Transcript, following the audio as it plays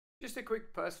Just a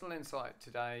quick personal insight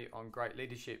today on great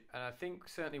leadership. And I think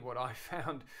certainly what I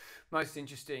found most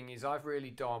interesting is I've really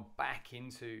dialed back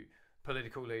into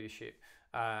political leadership,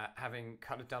 having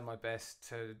kind of done my best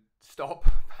to stop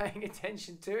paying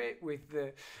attention to it with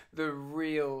the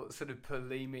real sort of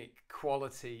polemic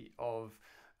quality of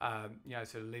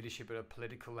sort of leadership at a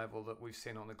political level that we've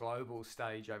seen on the global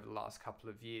stage over the last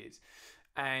couple of years.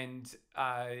 And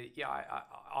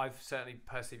I've certainly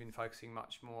personally been focusing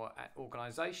much more at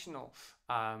organisational,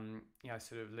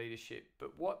 sort of leadership.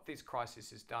 But what this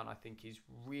crisis has done, I think, is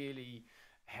really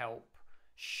help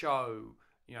show,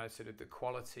 sort of the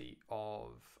quality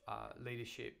of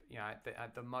leadership,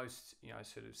 at the most,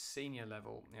 sort of senior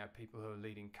level, people who are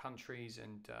leading countries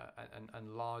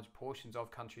and large portions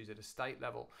of countries at a state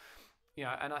level,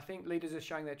 and I think leaders are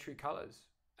showing their true colours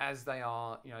as they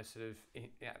are, sort of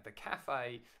at the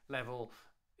cafe level,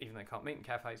 even though they can't meet in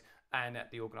cafes, and at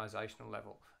the organisational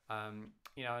level. And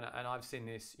I've seen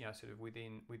this, sort of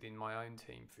within my own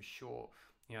team for sure.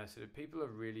 Sort of people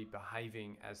are really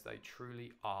behaving as they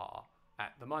truly are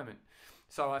at the moment.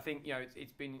 So I think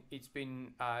it's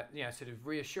been sort of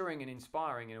reassuring and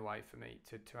inspiring in a way for me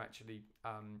to actually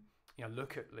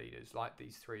look at leaders like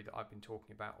these three that I've been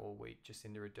talking about all week: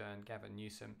 Jacinda Ardern, Gavin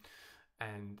Newsom,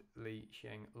 and Lee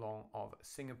Hsien Loong of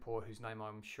Singapore, whose name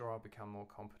I'm sure I'll become more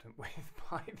competent with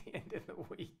by the end of the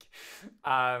week.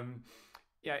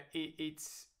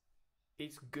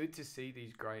 It's good to see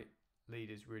these great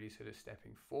leaders really sort of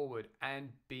stepping forward and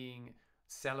being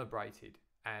celebrated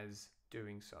as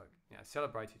doing so.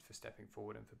 Celebrated for stepping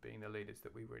forward and for being the leaders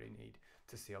that we really need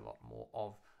to see a lot more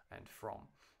of and from.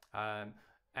 I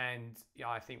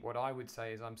think what I would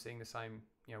say is I'm seeing the same,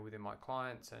 within my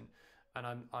clients, and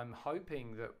I'm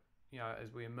hoping that,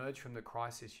 as we emerge from the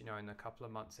crisis, in a couple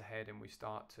of months ahead, and we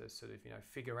start to sort of,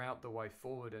 figure out the way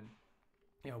forward and,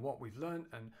 what we've learned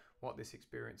and what this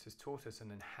experience has taught us,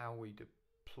 and then how we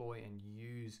deploy and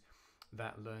use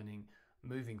that learning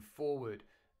moving forward.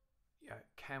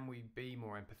 Can we be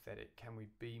more empathetic? Can we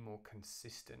be more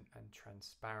consistent and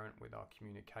transparent with our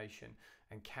communication?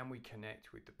 And can we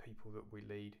connect with the people that we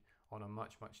lead on a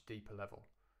much, much deeper level?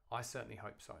 I certainly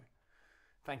hope so.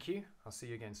 Thank you. I'll see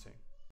you again soon.